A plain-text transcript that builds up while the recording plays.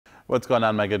What's going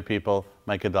on, my good people?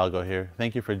 Mike Hidalgo here.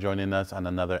 Thank you for joining us on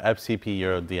another FCP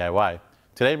Euro DIY.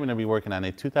 Today we're going to be working on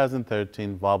a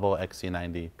 2013 Volvo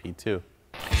XC90 P2.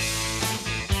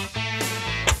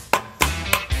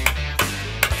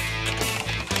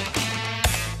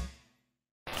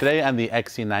 Today on the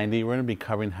XC90, we're going to be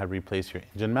covering how to replace your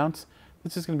engine mounts.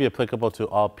 This is going to be applicable to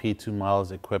all P2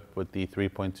 models equipped with the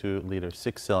 3.2-liter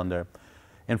six-cylinder.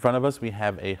 In front of us, we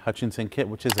have a Hutchinson kit,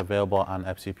 which is available on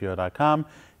FCPEuro.com.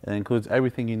 It includes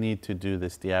everything you need to do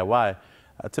this DIY.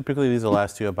 Typically, these will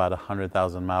last you about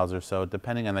 100,000 miles or so,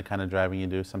 depending on the kind of driving you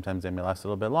do. Sometimes they may last a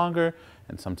little bit longer,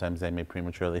 and sometimes they may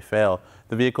prematurely fail.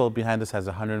 The vehicle behind us has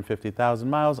 150,000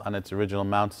 miles on its original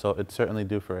mount, so it's certainly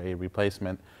due for a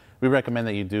replacement. We recommend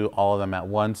that you do all of them at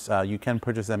once. You can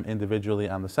purchase them individually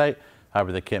on the site.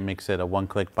 However, the kit makes it a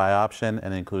one-click buy option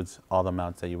and includes all the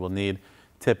mounts that you will need.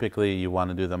 Typically, you want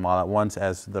to do them all at once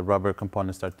as the rubber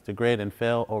components start to degrade and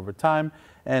fail over time.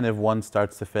 And if one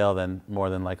starts to fail, then more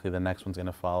than likely the next one's going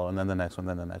to follow, and then the next one,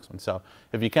 then the next one. So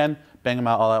if you can, bang them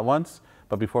out all at once.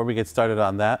 But before we get started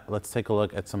on that, let's take a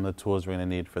look at some of the tools we're going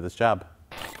to need for this job.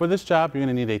 For this job, you're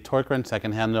going to need a torque wrench that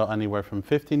can handle anywhere from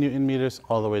 50 Newton meters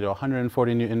all the way to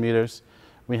 140 Newton meters.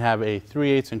 We have a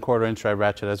 3/8 and 1/4 inch drive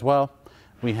ratchet as well.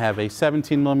 We have a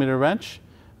 17 millimeter wrench.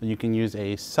 You can use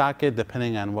a socket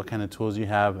depending on what kind of tools you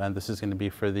have, and this is going to be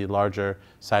for the larger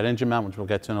side engine mount, which we'll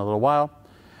get to in a little while.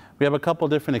 We have a couple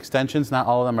different extensions. Not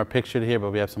all of them are pictured here, but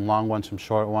we have some long ones, some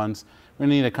short ones. We're going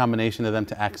to need a combination of them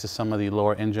to access some of the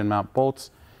lower engine mount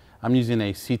bolts. I'm using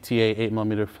a CTA 8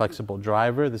 millimeter flexible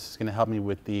driver. This is going to help me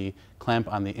with the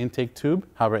clamp on the intake tube.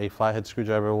 However, a flathead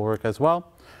screwdriver will work as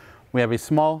well. We have a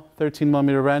small 13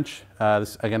 millimeter wrench,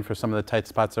 this again for some of the tight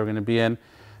spots that we're going to be in.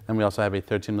 And we also have a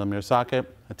 13 millimeter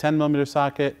socket, a 10 millimeter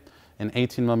socket, an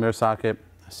 18 millimeter socket,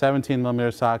 a 17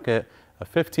 millimeter socket, a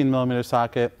 15 millimeter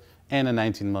socket, and a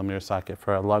 19 millimeter socket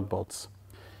for our lug bolts.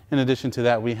 In addition to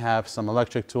that, we have some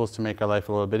electric tools to make our life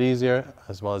a little bit easier,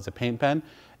 as well as a paint pen.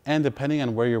 And depending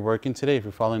on where you're working today, if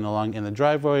you're following along in the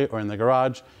driveway or in the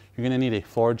garage, you're going to need a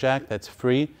floor jack that's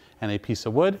free and a piece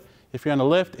of wood. If you're on a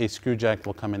lift, a screw jack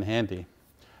will come in handy.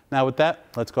 Now with that,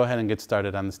 let's go ahead and get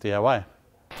started on this DIY.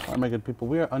 All right, my good people,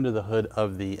 we are under the hood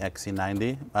of the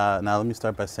XC90. Now let me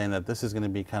start by saying that this is going to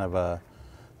be kind of a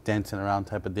dancing around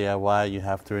type of DIY. You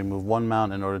have to remove one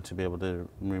mount in order to be able to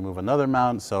remove another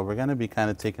mount. So we're going to be kind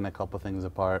of taking a couple things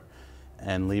apart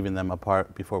and leaving them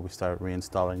apart before we start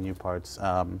reinstalling new parts.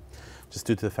 Just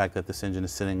due to the fact that this engine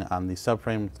is sitting on the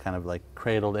subframe, it's kind of like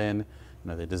cradled in. You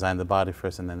know, they designed the body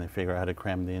first and then they figure out how to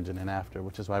cram the engine in after,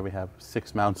 which is why we have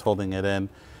 6 mounts holding it in.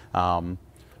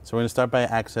 So we're going to start by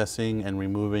accessing and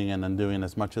removing and undoing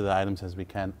as much of the items as we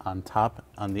can on top,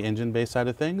 on the engine bay side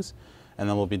of things. And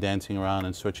then we'll be dancing around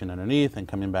and switching underneath and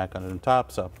coming back under the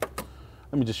top. So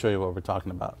let me just show you what we're talking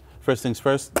about. First things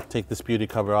first, take this beauty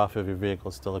cover off if your vehicle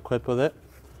is still equipped with it.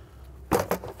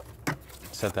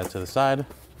 Set that to the side.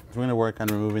 We're going to work on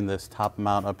removing this top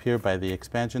mount up here by the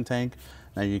expansion tank.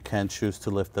 Now you can choose to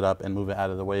lift it up and move it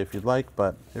out of the way if you'd like,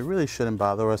 but it really shouldn't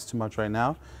bother us too much right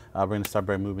now. We're going to start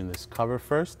by removing this cover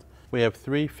first. We have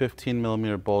 3 15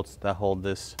 millimeter bolts that hold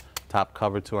this top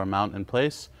cover to our mount in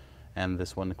place, and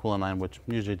this one, the coolant line, which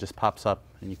usually just pops up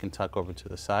and you can tuck over to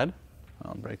the side.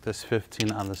 I'll break this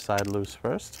 15 on the side loose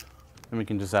first. Then we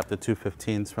can just zap the 2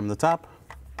 15s from the top.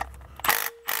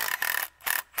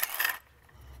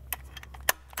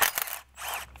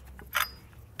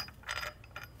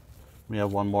 We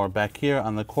have one more back here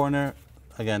on the corner,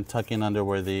 again tucking under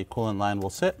where the coolant line will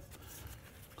sit,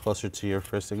 closer to your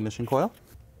first ignition coil.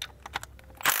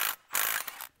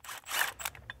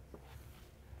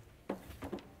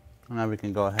 Now we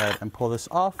can go ahead and pull this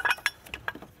off,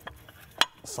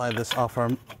 slide this off our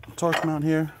torque mount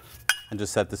here, and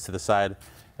just set this to the side.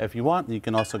 If you want, you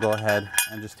can also go ahead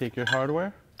and just take your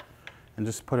hardware and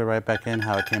just put it right back in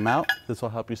how it came out. This will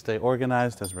help you stay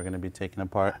organized as we're going to be taking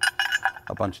apart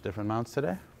a bunch of different mounts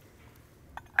today.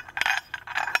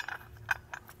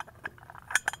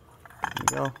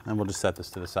 There we go, and we'll just set this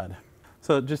to the side.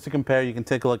 So just to compare, you can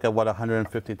take a look at what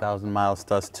 150,000 miles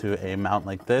does to a mount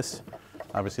like this.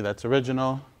 Obviously that's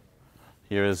original.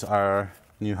 Here is our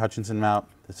new Hutchinson mount.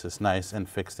 This is nice and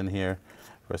fixed in here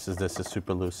versus this is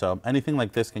super loose. So anything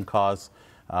like this can cause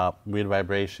weird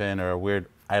vibration or a weird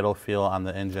idle feel on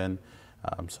the engine.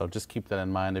 So just keep that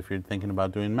in mind if you're thinking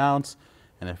about doing mounts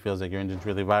and it feels like your engine's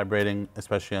really vibrating,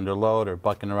 especially under load or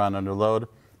bucking around under load.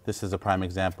 This is a prime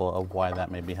example of why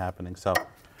that may be happening. So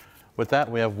with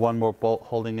that, we have one more bolt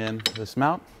holding in this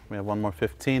mount. We have one more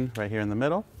 15 right here in the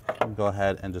middle. We'll go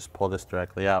ahead and just pull this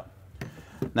directly out.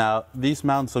 Now, these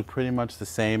mounts look pretty much the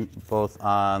same, both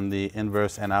on the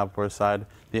inverse and outboard side.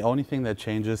 The only thing that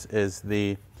changes is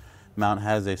the mount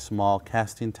has a small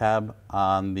casting tab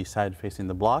on the side facing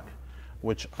the block,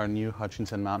 which our new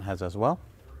Hutchinson mount has as well.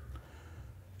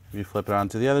 If you flip it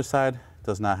onto the other side, it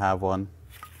does not have one.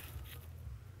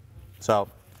 So,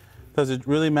 does it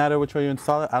really matter which way you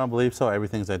install it? I don't believe so.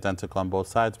 Everything's identical on both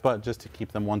sides, but just to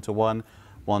keep them one-to-one,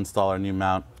 we'll install our new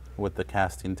mount with the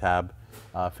casting tab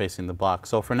facing the block.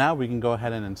 So for now, we can go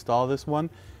ahead and install this one.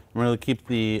 We're going to keep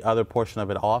the other portion of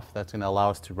it off. That's going to allow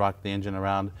us to rock the engine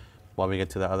around while we get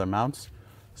to the other mounts.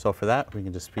 So for that, we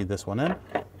can just feed this one in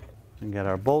and get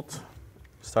our bolt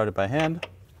started by hand.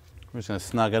 We're just going to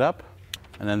snug it up,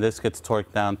 and then this gets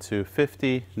torqued down to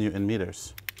 50 Newton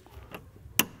meters.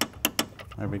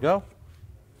 There we go.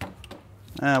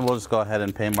 And we'll just go ahead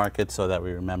and pay mark it so that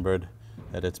we remembered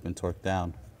that it's been torqued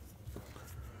down.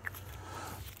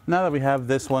 Now that we have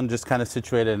this one just kind of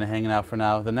situated and hanging out for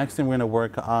now, the next thing we're going to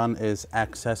work on is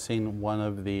accessing one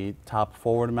of the top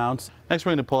forward mounts. Next,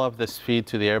 we're going to pull up this feed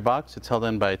to the airbox. It's held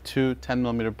in by two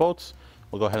 10mm bolts.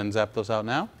 We'll go ahead and zap those out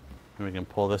now. And we can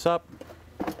pull this up.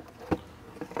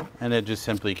 And it just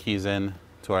simply keys in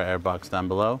to our airbox down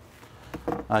below.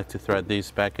 I like to thread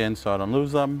these back in so I don't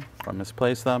lose them or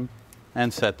misplace them,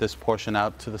 and set this portion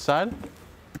out to the side.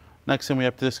 Next thing we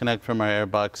have to disconnect from our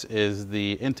airbox is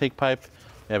the intake pipe.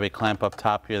 We have a clamp up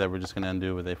top here that we're just going to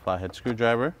undo with a flathead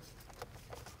screwdriver.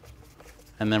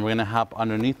 And then we're going to hop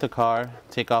underneath the car,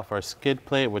 take off our skid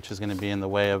plate, which is going to be in the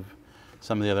way of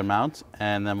some of the other mounts,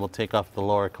 and then we'll take off the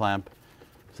lower clamp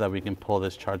so that we can pull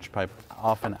this charge pipe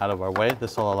off and out of our way.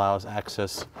 This will allow us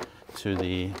access to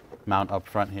the mount up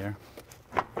front here.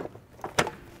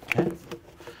 Okay.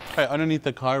 All right, underneath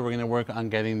the car, we're going to work on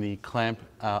getting the clamp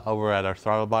over at our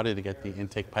throttle body to get the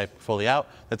intake pipe fully out.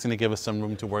 That's going to give us some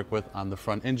room to work with on the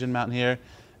front engine mount here.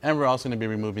 And we're also going to be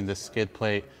removing the skid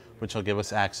plate, which will give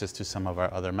us access to some of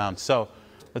our other mounts. So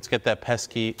let's get that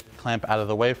pesky clamp out of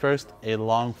the way first. A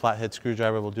long flathead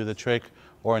screwdriver will do the trick,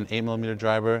 or an 8mm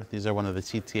driver. These are one of the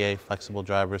CTA flexible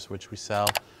drivers which we sell.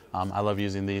 I love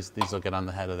using these. These will get on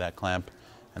the head of that clamp,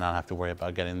 and I don't have to worry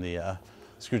about getting the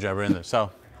screwdriver in there.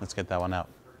 So let's get that one out.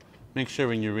 Make sure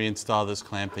when you reinstall this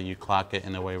clamp that you clock it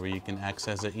in a way where you can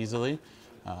access it easily.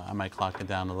 I might clock it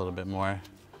down a little bit more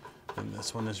than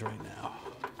this one is right now.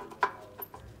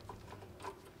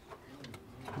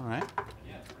 All right.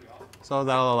 So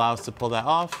that'll allow us to pull that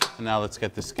off. And now let's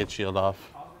get the skid shield off.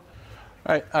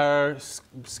 All right, our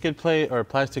skid plate or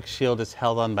plastic shield is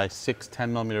held on by 6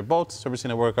 10mm bolts. So we're just going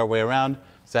to work our way around,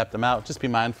 zap them out. Just be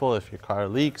mindful if your car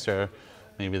leaks or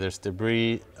maybe there's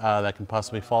debris that can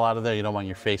possibly fall out of there. You don't want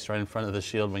your face right in front of the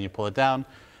shield when you pull it down.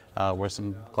 Wear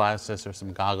some glasses or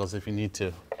some goggles if you need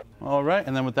to. All right,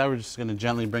 and then with that, we're just going to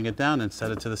gently bring it down and set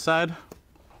it to the side.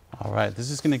 All right, this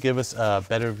is going to give us a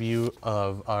better view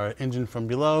of our engine from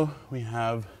below. We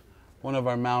have one of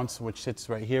our mounts which sits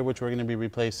right here, which we're going to be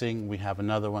replacing. We have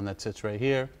another one that sits right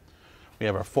here. We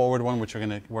have our forward one, which we're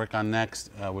going to work on next,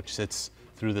 which sits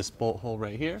through this bolt hole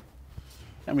right here.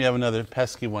 And we have another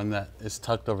pesky one that is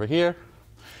tucked over here.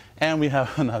 And we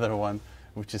have another one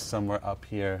which is somewhere up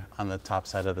here on the top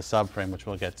side of the subframe, which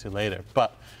we'll get to later.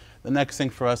 But the next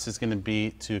thing for us is going to be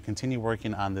to continue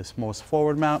working on this most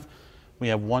forward mount. We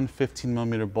have one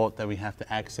 15mm bolt that we have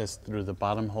to access through the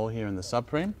bottom hole here in the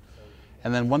subframe.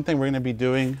 And then one thing we're going to be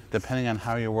doing, depending on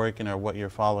how you're working or what you're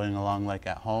following along like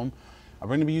at home, we're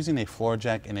going to be using a floor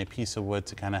jack and a piece of wood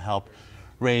to kind of help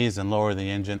raise and lower the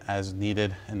engine as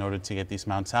needed in order to get these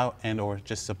mounts out and or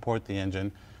just support the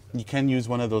engine. You can use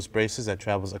one of those braces that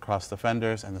travels across the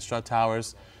fenders and the strut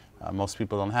towers. Most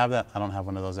people don't have that. I don't have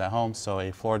one of those at home, so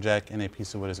a floor jack and a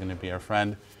piece of wood is going to be our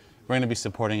friend. We're going to be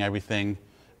supporting everything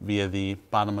via the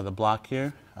bottom of the block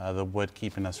here, the wood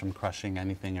keeping us from crushing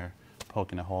anything or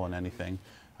poking a hole in anything.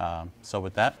 So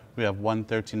with that, we have one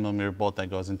 13mm bolt that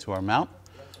goes into our mount.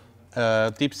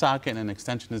 Deep socket and an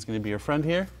extension is going to be your friend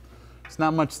here. It's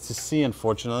not much to see,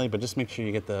 unfortunately, but just make sure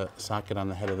you get the socket on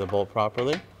the head of the bolt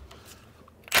properly.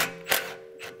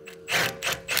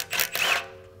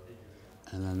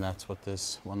 And then that's what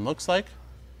this one looks like.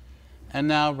 And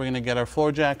now we're going to get our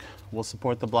floor jack. We'll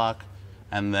support the block,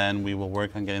 and then we will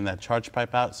work on getting that charge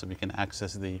pipe out so we can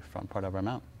access the front part of our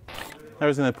mount. Now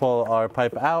we're going to pull our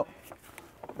pipe out.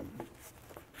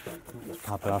 Just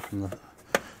pop it off from the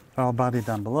throttle body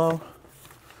down below.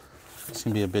 It's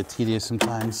going to be a bit tedious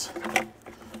sometimes.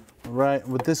 All right,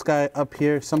 with this guy up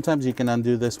here, sometimes you can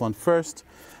undo this one first.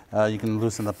 You can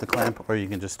loosen up the clamp, or you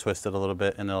can just twist it a little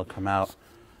bit and it'll come out.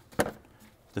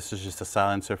 This is just a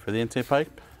silencer for the intake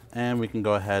pipe, and we can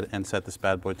go ahead and set this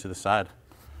bad boy to the side.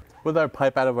 With our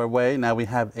pipe out of our way, now we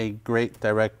have a great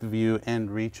direct view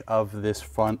and reach of this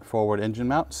front forward engine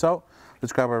mount. So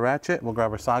let's grab our ratchet, we'll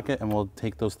grab our socket, and we'll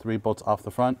take those 3 bolts off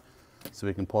the front. so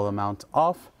we can pull the mount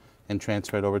off and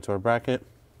transfer it over to our bracket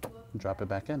and drop it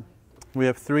back in. We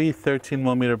have three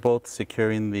 13mm bolts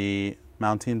securing the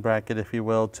mounting bracket, if you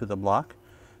will, to the block.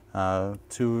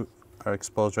 Two are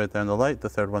exposed right there in the light. The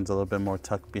third one's a little bit more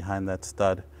tucked behind that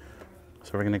stud.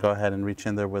 So we're going to go ahead and reach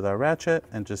in there with our ratchet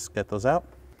and just get those out.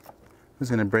 I'm just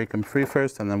going to break them free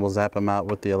first, and then we'll zap them out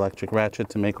with the electric ratchet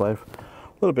to make life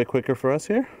a little bit quicker for us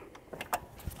here.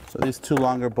 So these two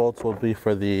longer bolts will be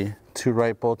for the two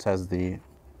right bolts, as the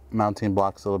mounting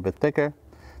block's a little bit thicker.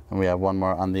 And we have one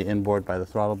more on the inboard by the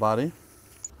throttle body.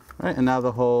 All right, and now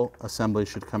the whole assembly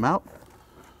should come out.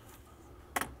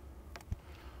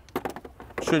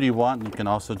 Should you want, you can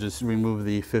also just remove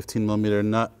the 15mm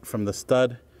nut from the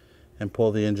stud and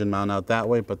pull the engine mount out that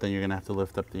way, but then you're gonna have to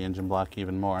lift up the engine block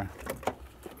even more.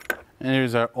 And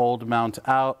here's our old mount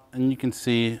out, and you can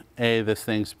see, this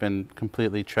thing's been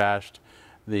completely trashed.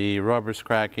 The rubber's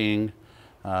cracking,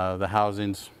 the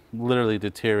housing's literally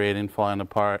deteriorating, falling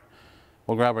apart.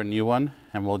 We'll grab our new one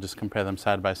and we'll just compare them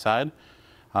side by side.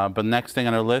 But next thing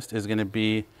on our list is gonna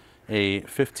be a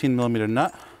 15mm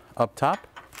nut up top,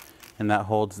 and that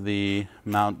holds the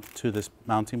mount to this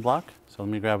mounting block. So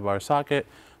let me grab our socket,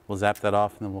 we'll zap that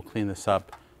off, and then we'll clean this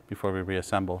up before we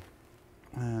reassemble.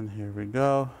 And here we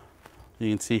go. You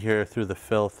can see here through the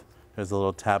filth, there's a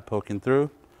little tab poking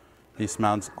through. These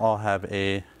mounts all have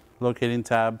a locating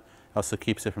tab. Also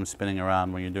keeps it from spinning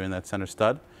around when you're doing that center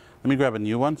stud. Let me grab a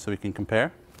new one so we can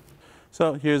compare.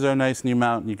 So here's our nice new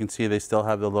mount. You can see they still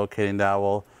have the locating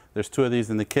dowel. There's two of these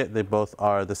in the kit. They both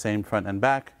are the same front and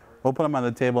back. We'll put them on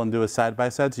the table and do a side by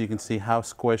side so you can see how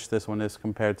squished this one is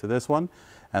compared to this one.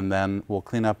 And then we'll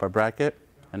clean up our bracket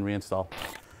and reinstall.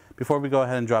 Before we go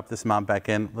ahead and drop this mount back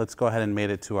in, let's go ahead and mate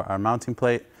it to our mounting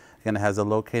plate. Again, it has a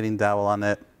locating dowel on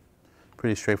it.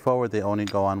 Pretty straightforward. They only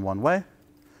go on one way.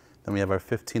 Then we have our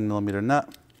 15mm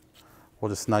nut. We'll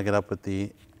just snug it up with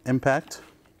the impact.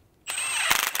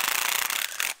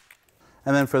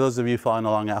 And then for those of you following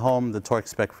along at home, the torque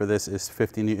spec for this is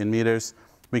 50 Newton meters.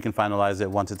 We can finalize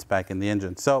it once it's back in the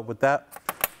engine. So with that,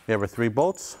 we have our three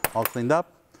bolts all cleaned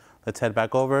up. Let's head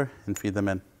back over and feed them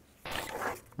in.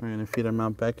 We're gonna feed our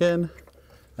mount back in.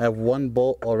 I have one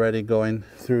bolt already going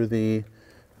through the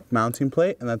mounting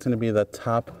plate, and that's gonna be the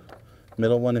top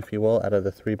middle one, if you will, out of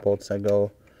the three bolts that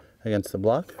go against the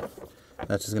block.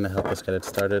 That's just gonna help us get it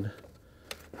started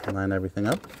and line everything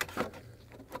up.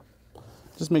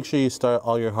 Just make sure you start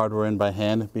all your hardware in by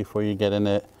hand before you get in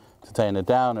it to tighten it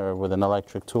down, or with an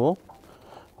electric tool.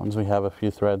 Once we have a few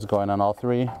threads going on all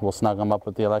three, we'll snug them up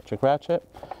with the electric ratchet,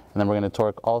 and then we're going to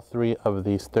torque all three of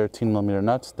these 13mm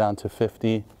nuts down to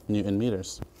 50 Newton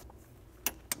meters.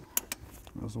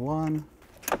 There's one.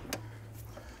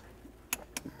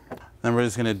 Then we're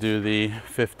just going to do the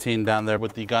 15 down there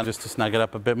with the gun just to snug it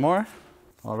up a bit more.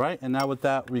 All right, and now with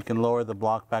that, we can lower the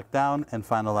block back down and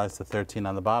finalize the 13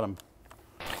 on the bottom.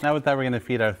 Now with that, we're going to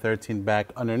feed our 13 back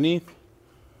underneath.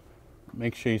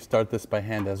 Make sure you start this by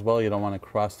hand as well. You don't want to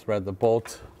cross thread the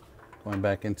bolt going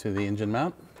back into the engine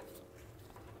mount.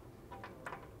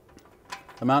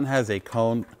 The mount has a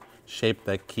cone shape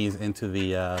that keys into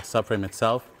the subframe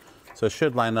itself, so it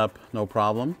should line up no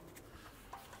problem.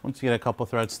 Once you get a couple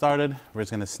threads started, we're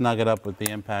just going to snug it up with the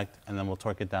impact, and then we'll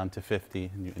torque it down to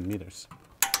 50 Newton meters.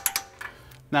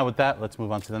 Now with that, let's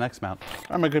move on to the next mount.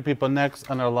 All right, my good people,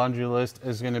 next on our laundry list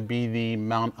is going to be the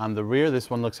mount on the rear. This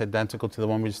one looks identical to the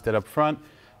one we just did up front.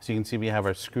 So you can see we have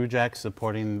our screw jack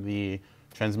supporting the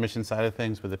transmission side of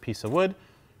things with a piece of wood.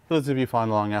 For those of you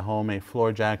following along at home, a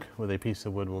floor jack with a piece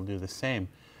of wood will do the same.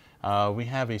 We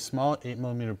have a small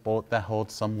 8mm bolt that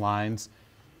holds some lines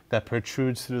that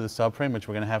protrudes through the subframe, which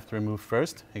we're going to have to remove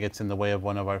first. It gets in the way of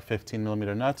one of our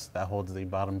 15mm nuts that holds the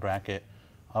bottom bracket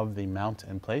of the mount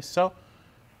in place. So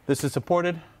this is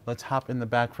supported. Let's hop in the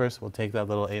back first. We'll take that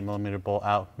little 8mm bolt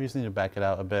out. We just need to back it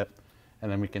out a bit,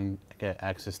 and then we can get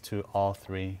access to all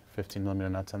three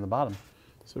 15mm nuts on the bottom.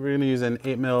 So we're going to use an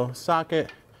 8mm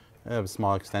socket. I have a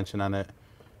small extension on it,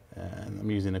 and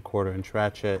I'm using a 1/4"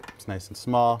 ratchet. It's nice and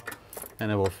small,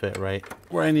 and it will fit right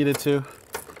where I need it to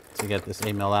get this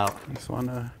 8mm out. I just want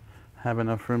to have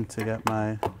enough room to get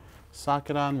my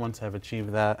socket on. Once I've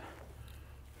achieved that,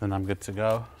 then I'm good to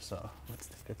go. So let's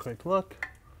take a quick look.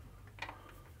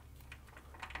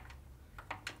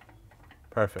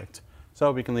 Perfect.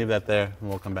 So we can leave that there and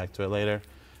we'll come back to it later.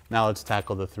 Now let's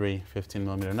tackle the three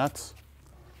 15mm nuts.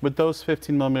 With those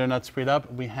 15mm nuts freed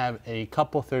up, we have a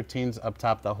couple 13s up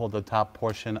top that hold the top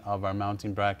portion of our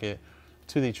mounting bracket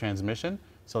to the transmission.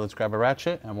 So let's grab a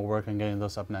ratchet and we'll work on getting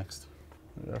those up next.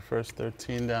 Our first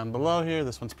 13 down below here.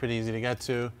 This one's pretty easy to get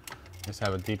to. Just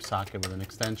have a deep socket with an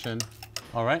extension.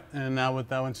 All right, and now with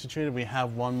that one situated, we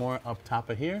have one more up top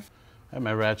of here. I have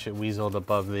my ratchet weaseled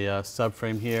above the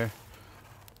subframe here.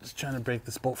 Just trying to break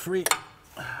this bolt free.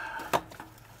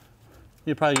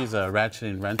 You probably use a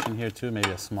ratcheting wrench in here too, maybe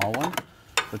a small one,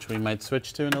 which we might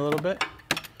switch to in a little bit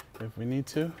if we need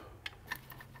to.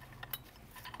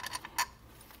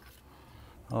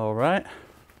 All right.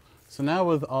 So now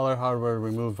with all our hardware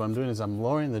removed, what I'm doing is I'm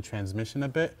lowering the transmission a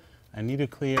bit. I need to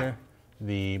clear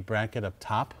the bracket up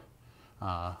top.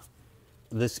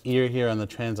 This ear here on the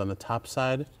trans on the top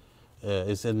side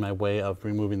is in my way of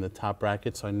removing the top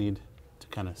bracket, so I need to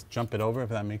kind of jump it over, if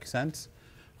that makes sense.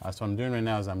 So what I'm doing right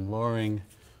now is I'm lowering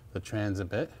the trans a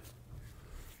bit.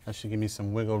 That should give me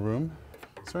some wiggle room.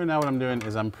 So right now what I'm doing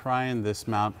is I'm prying this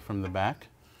mount from the back,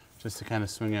 just to kind of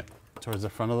swing it towards the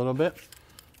front a little bit.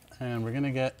 And we're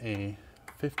gonna get a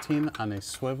 15 on a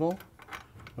swivel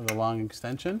with a long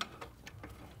extension.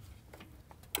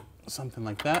 Something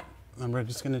like that. And we're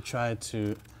just gonna try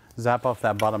to zap off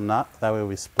that bottom nut. That way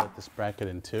we split this bracket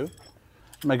in two.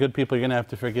 My good people, you're gonna have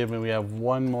to forgive me. We have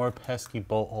one more pesky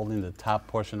bolt holding the top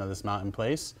portion of this mount in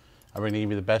place. We're gonna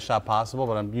give you the best shot possible,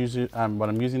 but what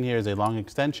I'm using here is a long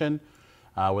extension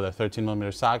with a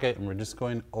 13mm socket, and we're just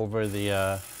going over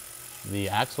the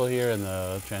axle here and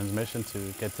the transmission to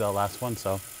get to that last one,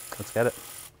 so let's get it.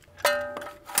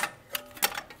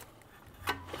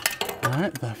 All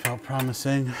right, that felt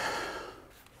promising.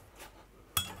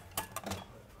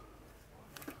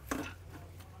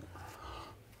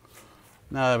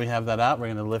 Now that we have that out, we're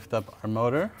gonna lift up our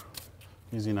motor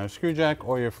using our screw jack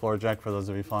or your floor jack for those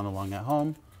of you following along at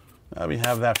home. Now we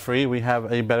have that free, we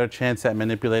have a better chance at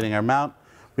manipulating our mount.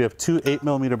 We have two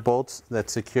 8mm bolts that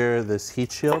secure this heat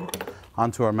shield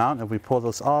onto our mount. If we pull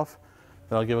those off,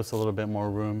 that'll give us a little bit more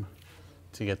room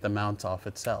to get the mount off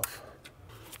itself.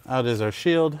 Out is our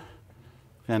shield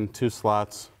and two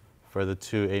slots for the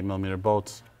two 8mm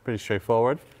bolts. Pretty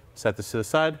straightforward. Set this to the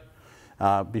side.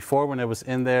 Before, when it was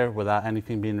in there without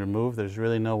anything being removed, there's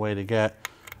really no way to get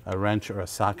a wrench or a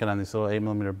socket on these little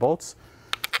 8mm bolts.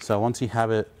 So once you have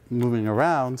it moving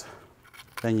around,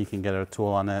 then you can get a tool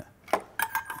on it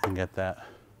and get that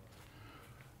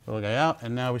little guy out.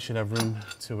 And now we should have room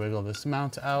to wiggle this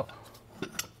mount out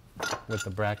with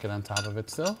the bracket on top of it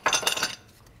still.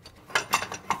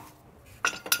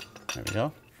 There we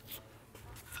go.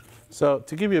 So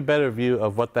to give you a better view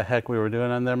of what the heck we were doing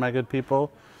on there, my good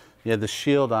people, you had the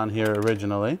shield on here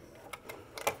originally,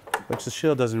 which the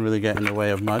shield doesn't really get in the way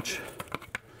of much.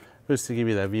 Just to give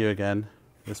you that view again,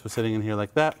 this was sitting in here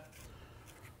like that.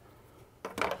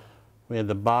 We had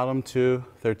the bottom two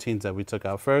 13s that we took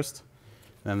out first.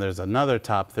 Then there's another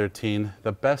top 13.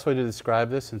 The best way to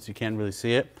describe this, since you can't really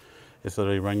see it, is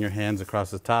literally run your hands across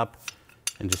the top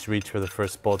and just reach for the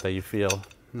first bolt that you feel.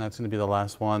 And that's gonna be the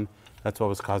last one. That's what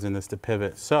was causing this to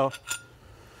pivot. So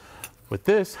with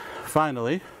this,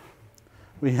 finally,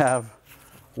 we have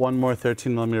one more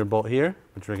 13mm bolt here,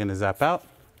 which we're gonna zap out.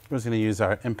 We're just gonna use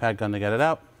our impact gun to get it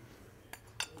out.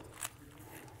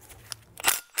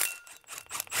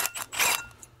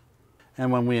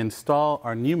 And when we install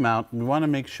our new mount, we wanna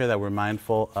make sure that we're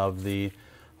mindful of the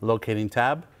locating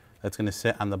tab that's gonna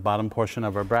sit on the bottom portion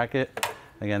of our bracket.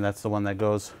 Again, that's the one that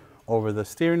goes over the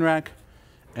steering rack.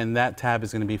 And that tab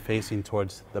is gonna be facing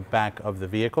towards the back of the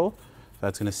vehicle. So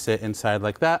that's gonna sit inside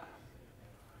like that.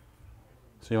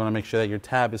 So you want to make sure that your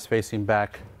tab is facing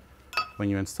back when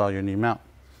you install your new mount.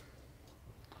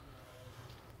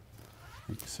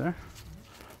 Thank you, sir.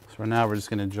 So for now, we're just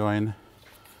going to join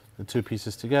the two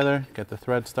pieces together, get the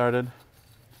thread started.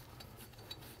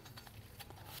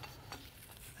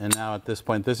 And now at this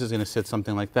point, this is going to sit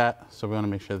something like that. So we want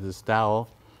to make sure this dowel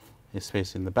is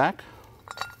facing the back.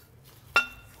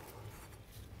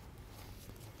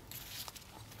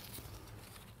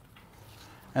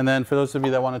 And then for those of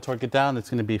you that want to torque it down, it's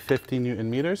going to be 50 Newton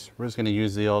meters. We're just going to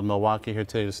use the old Milwaukee here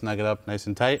today to snug it up nice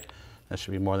and tight. That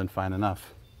should be more than fine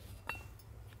enough.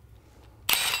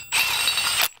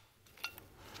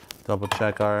 Double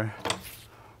check our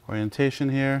orientation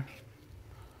here.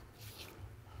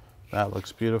 That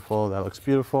looks beautiful. That looks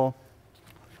beautiful.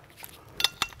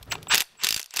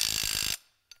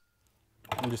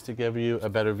 And just to give you a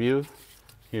better view,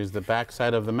 here's the back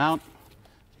side of the mount.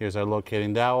 Here's our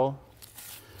locating dowel.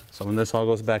 So when this all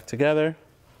goes back together,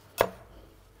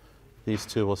 these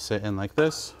two will sit in like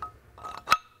this.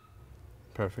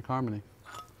 Perfect harmony.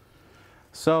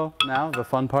 So now the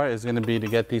fun part is going to be to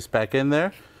get these back in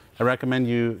there. I recommend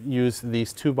you use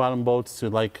these two bottom bolts to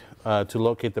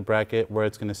locate the bracket where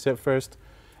it's going to sit first,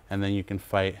 and then you can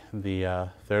fight the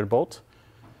third bolt.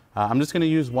 I'm just going to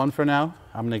use one for now.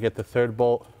 I'm going to get the third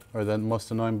bolt, or the most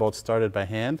annoying bolt, started by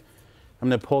hand. I'm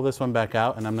going to pull this one back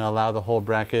out, and I'm going to allow the whole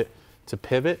bracket to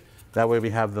pivot That way we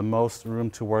have the most room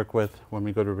to work with when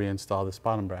we go to reinstall this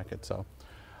bottom bracket. So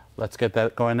let's get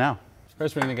that going now.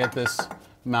 First, we're gonna get this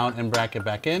mount and bracket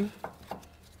back in,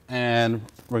 and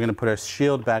we're gonna put our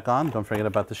shield back on. Don't forget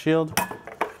about the shield.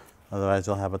 Otherwise,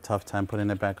 you'll have a tough time putting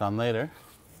it back on later.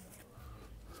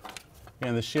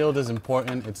 And the shield is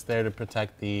important. It's there to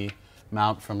protect the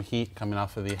mount from heat coming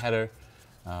off of the header.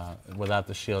 Without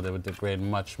the shield, it would degrade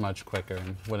much, much quicker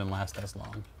and wouldn't last as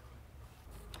long.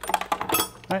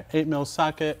 All right, 8mm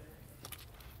socket.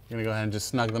 You're gonna go ahead and just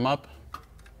snug them up.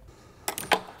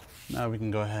 Now we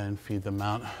can go ahead and feed the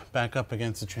mount back up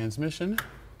against the transmission.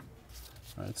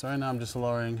 All right, so right now I'm just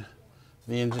lowering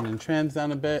the engine and trans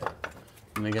down a bit.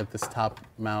 I'm gonna get this top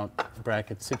mount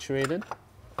bracket situated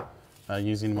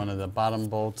using one of the bottom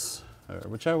bolts, or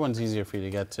whichever one's easier for you to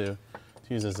get to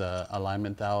use as a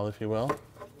alignment dowel, if you will.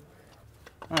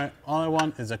 All right, all I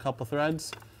want is a couple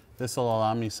threads. This will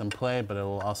allow me some play, but it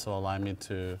will also allow me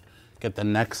to get the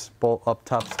next bolt up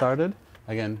top started.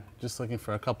 Again, just looking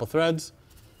for a couple threads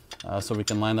so we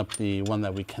can line up the one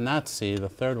that we cannot see, the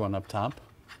third one up top.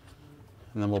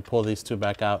 And then we'll pull these two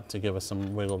back out to give us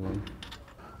some wiggle room.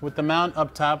 With the mount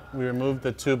up top, we removed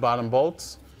the two bottom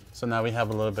bolts. So now we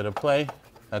have a little bit of play.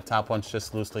 That top one's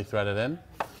just loosely threaded in.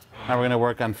 Now we're gonna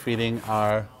work on feeding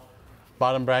our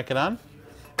bottom bracket on.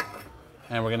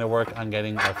 And we're gonna work on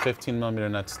getting our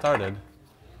 15mm nut started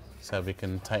so that we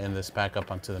can tighten this back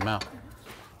up onto the mount.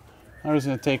 Now we're just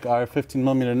gonna take our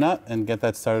 15mm nut and get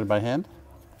that started by hand.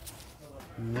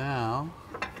 Now,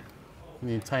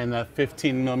 we need to tighten that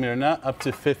 15mm nut up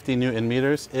to 50 Newton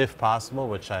meters if possible,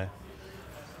 which I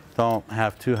don't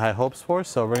have too high hopes for.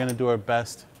 So we're gonna do our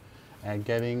best at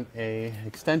getting a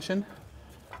extension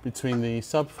between the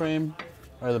subframe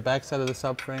or the back side of the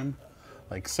subframe,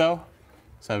 like so.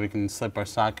 So we can slip our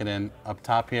socket in up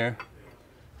top here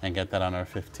and get that on our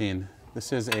 15.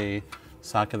 This is a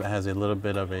socket that has a little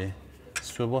bit of a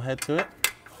swivel head to it.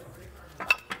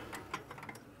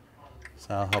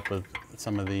 So I'll help with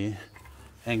some of the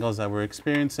angles that we're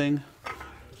experiencing.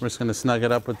 We're just gonna snug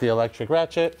it up with the electric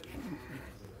ratchet.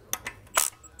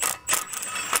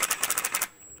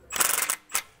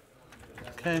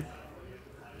 Okay.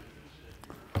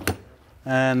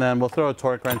 And then we'll throw a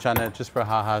torque wrench on it just for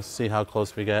ha-has, see how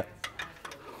close we get.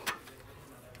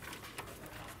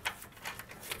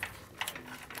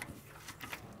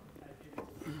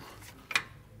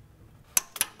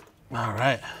 All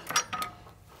right.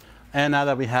 And now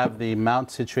that we have the mount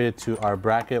situated to our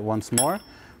bracket once more,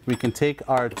 we can take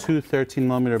our two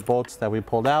 13mm bolts that we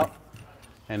pulled out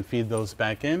and feed those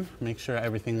back in. Make sure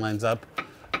everything lines up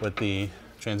with the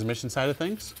transmission side of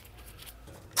things.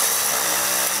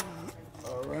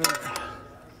 All right.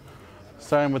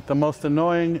 Starting with the most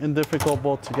annoying and difficult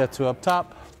bolt to get to up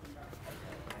top.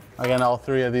 Again, all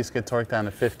three of these get torqued down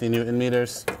to 50 Newton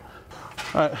meters.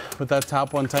 All right, with that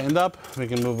top one tightened up, we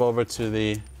can move over to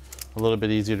the a little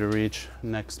bit easier to reach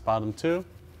next bottom two.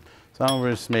 So now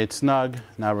we're just made snug.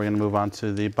 Now we're gonna move on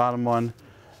to the bottom one,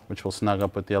 which will snug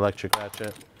up with the electric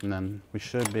ratchet. And then we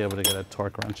should be able to get a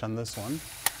torque wrench on this one.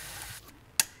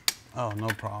 Oh, no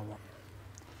problem.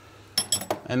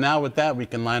 And now with that, we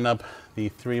can line up the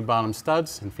three bottom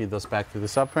studs and feed those back through the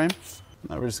subframe.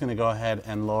 Now we're just gonna go ahead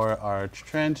and lower our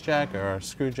trans jack or our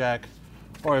screw jack,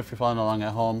 or if you're following along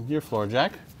at home, your floor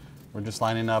jack. We're just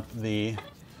lining up the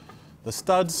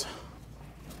studs,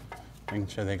 making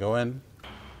sure they go in.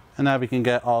 And now we can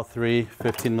get all three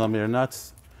 15mm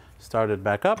nuts started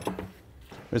back up.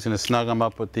 We're just gonna snug them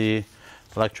up with the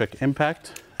electric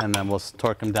impact, and then we'll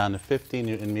torque them down to 50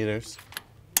 Newton meters.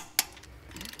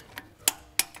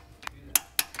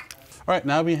 All right,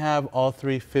 now we have all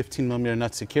three 15mm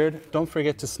nuts secured. Don't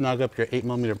forget to snug up your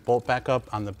 8mm bolt back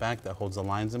up on the back that holds the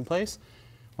lines in place.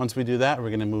 Once we do that,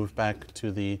 we're gonna move back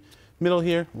to the middle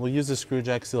here. We'll use the screw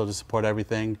jack seal to support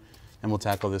everything, and we'll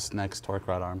tackle this next torque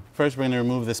rod arm. First, we're gonna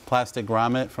remove this plastic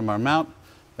grommet from our mount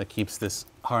that keeps this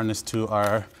harness to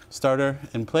our starter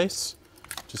in place.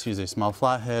 Just use a small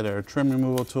flathead or a trim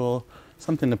removal tool,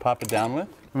 something to pop it down with.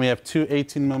 And we have two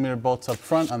 18mm bolts up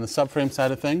front on the subframe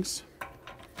side of things.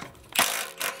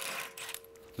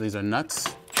 These are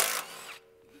nuts.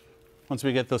 Once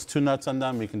we get those two nuts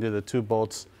undone, we can do the two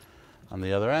bolts on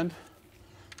the other end.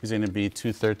 These are gonna be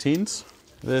two 13s.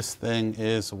 This thing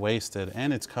is wasted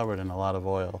and it's covered in a lot of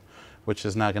oil, which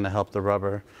is not gonna help the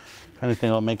rubber. If anything,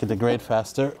 it'll make it degrade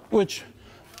faster, which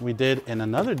we did in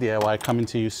another DIY coming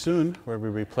to you soon, where we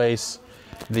replace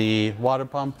the water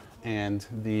pump and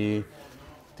the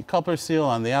decoupler seal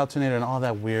on the alternator and all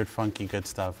that weird, funky, good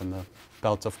stuff, and the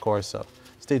belt, of course, so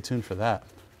stay tuned for that.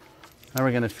 Now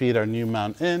we're gonna feed our new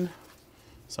mount in,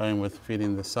 starting with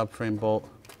feeding the subframe bolt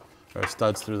our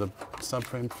studs through the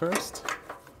subframe first.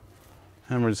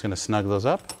 And we're just going to snug those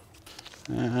up.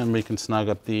 And we can snug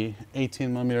up the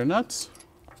 18mm nuts.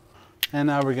 And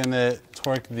now we're going to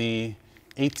torque the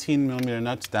 18mm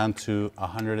nuts down to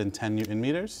 110 Newton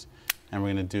meters. And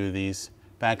we're going to do these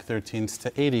back 13s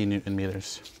to 80 Newton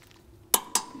meters.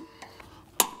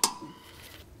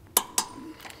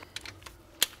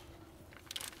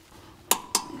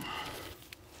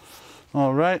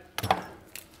 All right,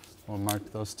 we'll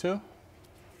mark those two.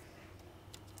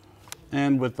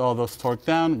 And with all those torqued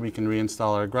down, we can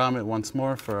reinstall our grommet once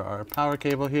more for our power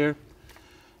cable here.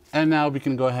 And now we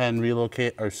can go ahead and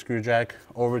relocate our screw jack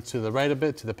over to the right a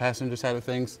bit, to the passenger side of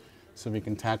things, so we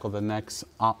can tackle the next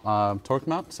torque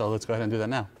mount. So let's go ahead and do that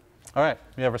now. All right,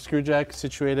 we have our screw jack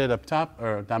situated up top,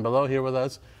 or down below here with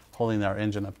us, holding our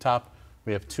engine up top.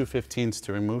 We have two 15s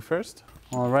to remove first.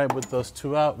 All right, with those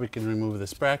two out, we can remove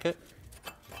this bracket.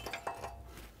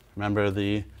 Remember,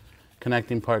 the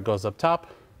connecting part goes up top.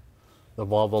 The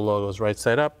Volvo logo is right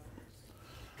side up.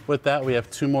 With that, we have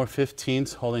two more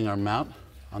 15s holding our mount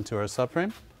onto our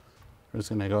subframe. We're just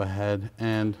going to go ahead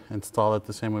and install it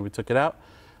the same way we took it out.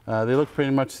 They look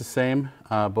pretty much the same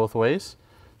both ways,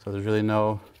 so there's really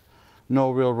no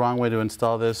real wrong way to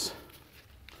install this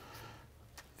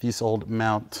old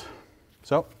mount.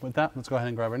 So with that, let's go ahead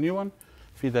and grab our new one,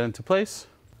 feed that into place.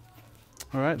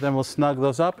 All right, then we'll snug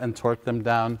those up and torque them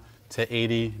down to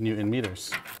 80 Newton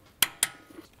meters.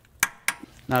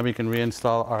 Now we can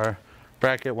reinstall our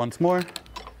bracket once more.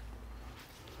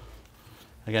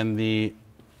 Again, the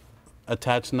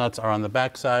attached nuts are on the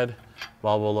back side,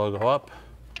 Volvo logo up,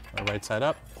 or right side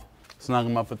up. Snug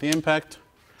them up with the impact,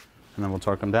 and then we'll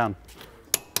torque them down.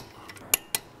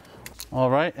 All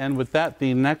right, and with that,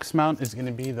 the next mount is going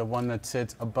to be the one that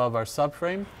sits above our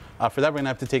subframe. For that, we're going to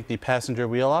have to take the passenger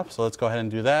wheel off, so let's go ahead and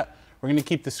do that. We're going to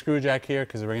keep the screw jack here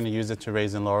because we're going to use it to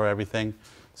raise and lower everything.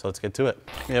 So let's get to it.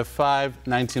 We have 5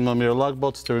 19mm lug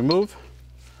bolts to remove.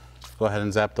 Go ahead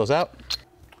and zap those out.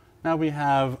 Now we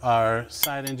have our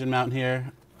side engine mount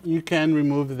here. You can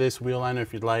remove this wheel liner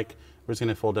if you'd like. We're just going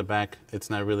to fold it back.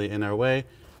 It's not really in our way.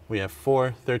 We have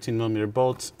 4 13mm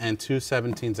bolts and 2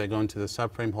 17s that go into the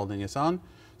subframe holding us on.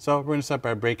 So we're going to start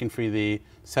by breaking free the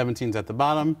 17s at the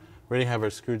bottom. We already have our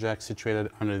screw jack situated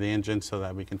under the engine so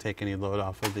that we can take any load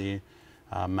off of the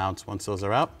mounts once those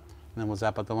are out. And then we'll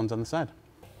zap out the ones on the side.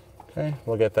 Okay,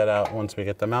 we'll get that out once we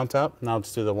get the mount out. Now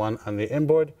let's do the one on the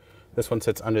inboard. This one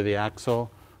sits under the axle,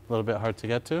 a little bit hard to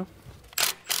get to.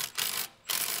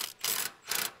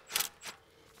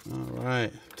 All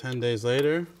right, 10 days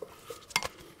later.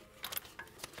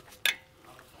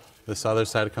 This other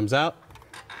side comes out.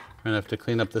 We're gonna have to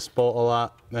clean up this bolt a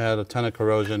lot. They had a ton of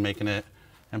corrosion, making it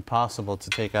impossible to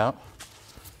take out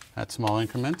at small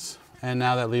increments. And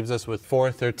now that leaves us with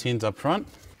 4 13s up front.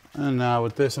 And now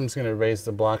with this, I'm just gonna raise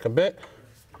the block a bit.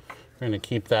 We're gonna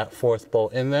keep that 4th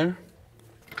bolt in there.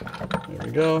 There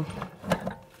we go.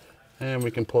 And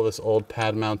we can pull this old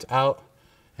pad mount out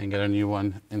and get our new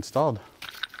one installed.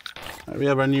 All right, we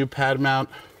have our new pad mount.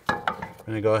 We're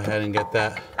gonna go ahead and get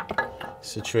that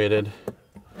situated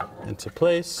into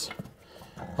place.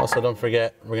 Also, don't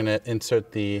forget, we're gonna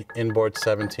insert the inboard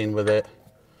 17 with it,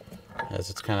 as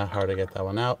it's kind of hard to get that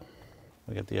one out.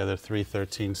 We'll get the other 3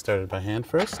 13s started by hand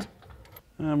first.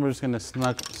 And we're just gonna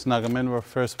snug them in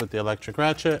first with the electric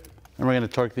ratchet. And we're gonna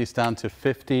torque these down to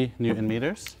 50 Newton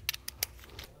meters.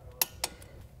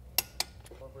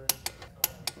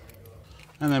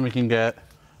 And then we can get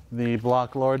the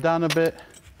block lowered down a bit,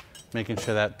 making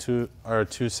sure that our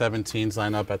two 17s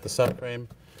line up at the subframe,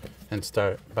 and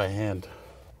start by hand.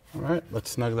 All right, let's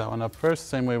snug that one up first,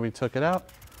 same way we took it out.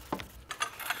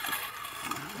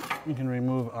 We can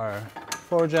remove our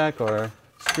floor jack or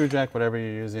screw jack, whatever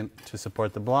you're using to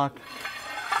support the block.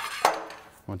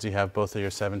 Once you have both of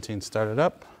your 17s started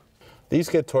up. These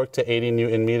get torqued to 80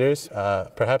 Newton meters.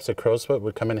 Perhaps a crow's foot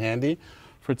would come in handy.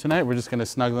 For tonight, we're just gonna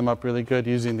snug them up really good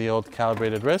using the old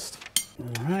calibrated wrist.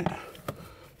 All right,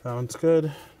 that one's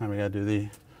good. Now we gotta do the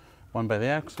one by the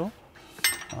axle.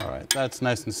 All right, that's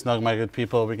nice and snug, my good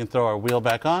people. We can throw our wheel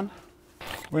back on.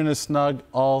 We're gonna snug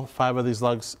all 5 of these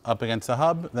lugs up against the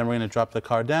hub. Then we're gonna drop the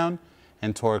car down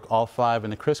and torque all 5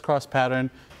 in a crisscross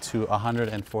pattern to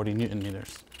 140 Newton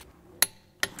meters.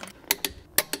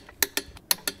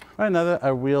 All right, now that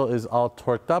our wheel is all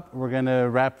torqued up, we're gonna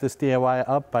wrap this DIY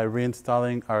up by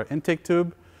reinstalling our intake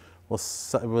tube.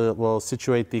 We'll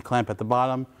situate the clamp at the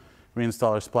bottom,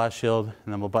 reinstall our splash shield,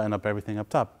 and then we'll button up everything up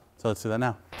top. So let's do that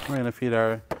now. We're gonna feed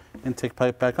our intake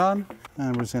pipe back on,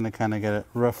 and we're just gonna kind of get it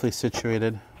roughly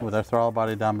situated with our throttle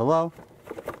body down below.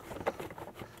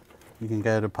 You can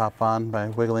get it to pop on by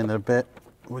wiggling it a bit,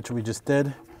 which we just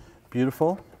did.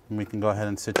 Beautiful. And we can go ahead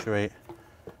and situate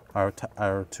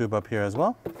our tube up here as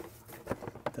well.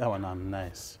 That went on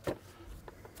nice.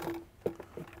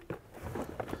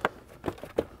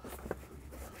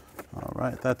 All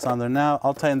right, that's on there now.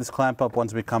 I'll tighten this clamp up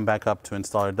once we come back up to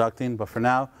install our ducting, but for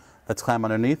now, let's climb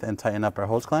underneath and tighten up our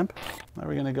hose clamp. Now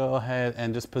we're gonna go ahead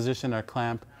and just position our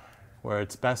clamp where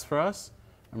it's best for us.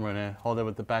 And we're gonna hold it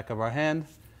with the back of our hand.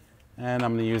 And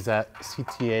I'm gonna use that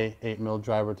CTA 8mm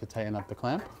driver to tighten up the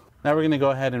clamp. Now we're gonna go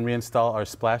ahead and reinstall our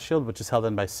splash shield, which is held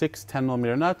in by 6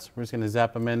 10mm nuts. We're just gonna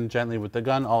zap them in gently with the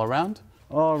gun all around.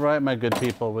 All right, my good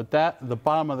people, with that, the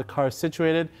bottom of the car is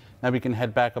situated. Now we can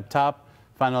head back up top,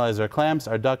 finalize our clamps,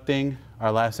 our ducting,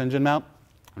 our last engine mount,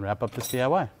 and wrap up this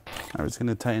DIY. Now we're just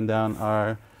gonna tighten down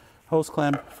our hose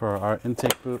clamp for our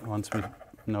intake boot once we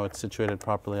know it's situated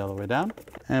properly all the way down.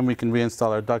 And we can reinstall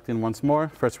our ducting once more.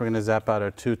 First, we're gonna zap out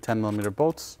our 2 10mm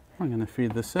bolts. We're gonna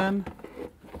feed this in.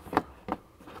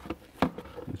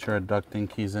 Make sure our ducting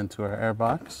keys into our air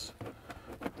box.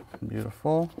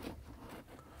 Beautiful.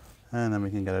 And then we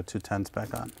can get our 2 10s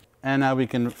back on. And now we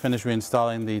can finish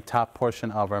reinstalling the top portion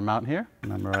of our mount here.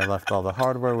 Remember, I left all the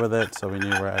hardware with it, so we knew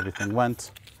where everything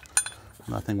went.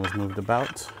 Nothing was moved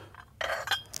about.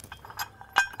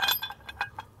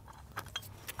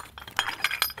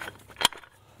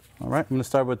 All right, I'm gonna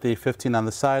start with the 15 on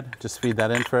the side. Just feed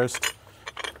that in first.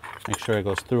 Make sure it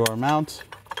goes through our mount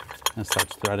and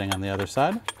starts threading on the other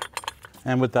side.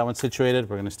 And with that one situated,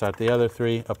 we're gonna start the other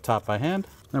 3 up top by hand.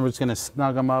 Then we're just gonna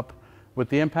snug them up with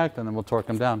the impact, and then we'll torque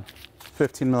them down.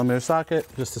 15mm socket,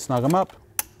 just to snug them up.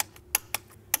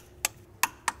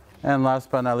 And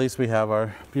last but not least, we have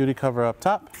our beauty cover up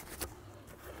top.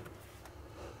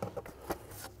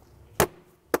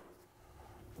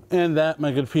 And that,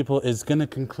 my good people, is gonna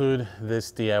conclude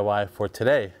this DIY for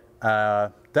today.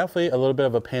 Definitely a little bit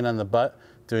of a pain on the butt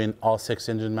doing all 6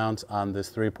 engine mounts on this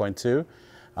 3.2.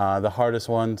 The hardest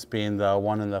ones being the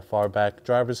one in the far back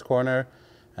driver's corner,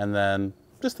 and then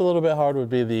just a little bit hard would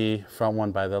be the front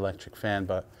one by the electric fan,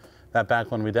 but that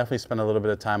back one, we definitely spent a little bit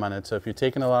of time on it. So if you're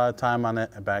taking a lot of time on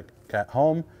it back at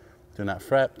home, do not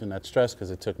fret, do not stress,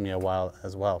 because it took me a while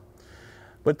as well.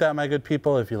 With that, my good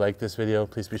people, if you like this video,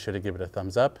 please be sure to give it a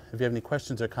thumbs up. If you have any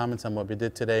questions or comments on what we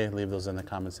did today, leave those in the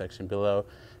comment section below.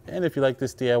 And if you like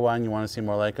this DIY and you want to see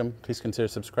more like them, please consider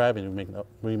subscribing.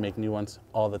 We make new ones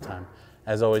all the time.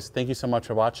 As always, thank you so much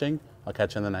for watching. I'll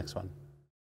catch you in the next one.